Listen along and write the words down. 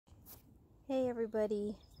Hey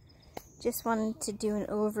everybody, just wanted to do an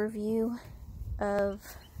overview of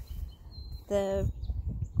the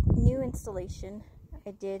new installation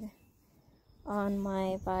I did on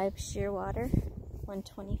my Vibe Shearwater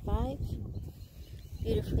 125,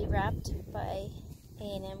 beautifully wrapped by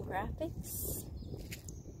A&M Graphics.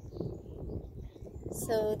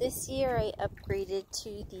 So this year I upgraded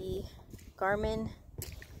to the Garmin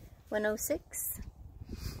 106.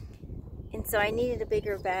 And so I needed a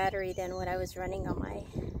bigger battery than what I was running on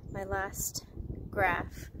my last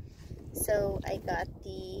graph. So I got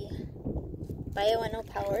the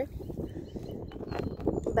BioennoPower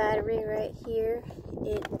battery right here.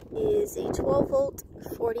 It is a 12 volt,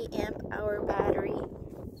 40 amp hour battery.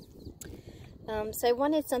 So I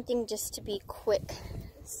wanted something just to be quick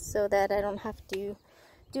so that I don't have to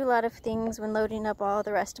do a lot of things when loading up all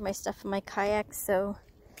the rest of my stuff in my kayak. So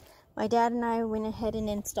my dad and I went ahead and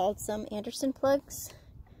installed some Anderson plugs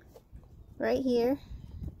right here,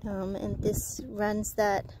 and this runs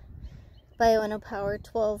that BioennoPower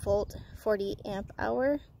 12 volt 40 amp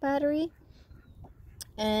hour battery,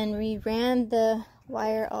 and we ran the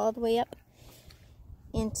wire all the way up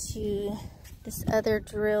into this other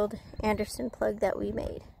drilled Anderson plug that we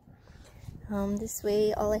made. This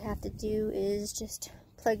way all I have to do is just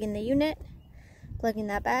plug in the unit, plug in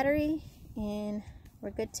that battery, and we're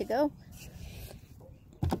good to go.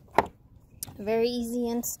 Very easy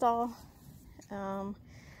install.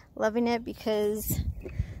 Loving it because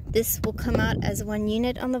this will come out as one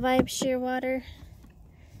unit on the Vibe Shearwater.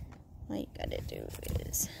 All you gotta do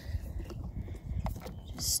is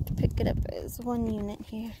just pick it up as one unit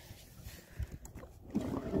here,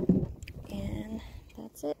 and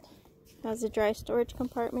that's it. Has a dry storage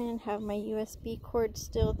compartment and have my USB cord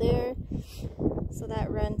still there, so that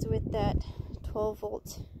runs with that 12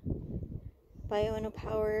 volt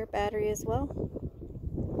BioennoPower battery as well.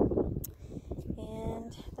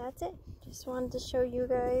 And that's it. Just wanted to show you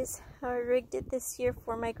guys how I rigged it this year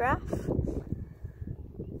for my graph.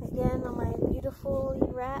 Again, on my beautifully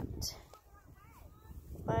wrapped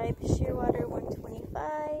Vibe Shearwater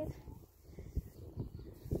 125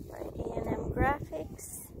 by A&M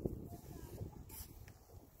Graphics.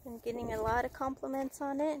 I'm getting a lot of compliments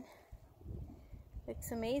on it.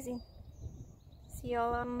 Looks amazing. See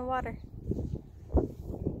y'all out on the water.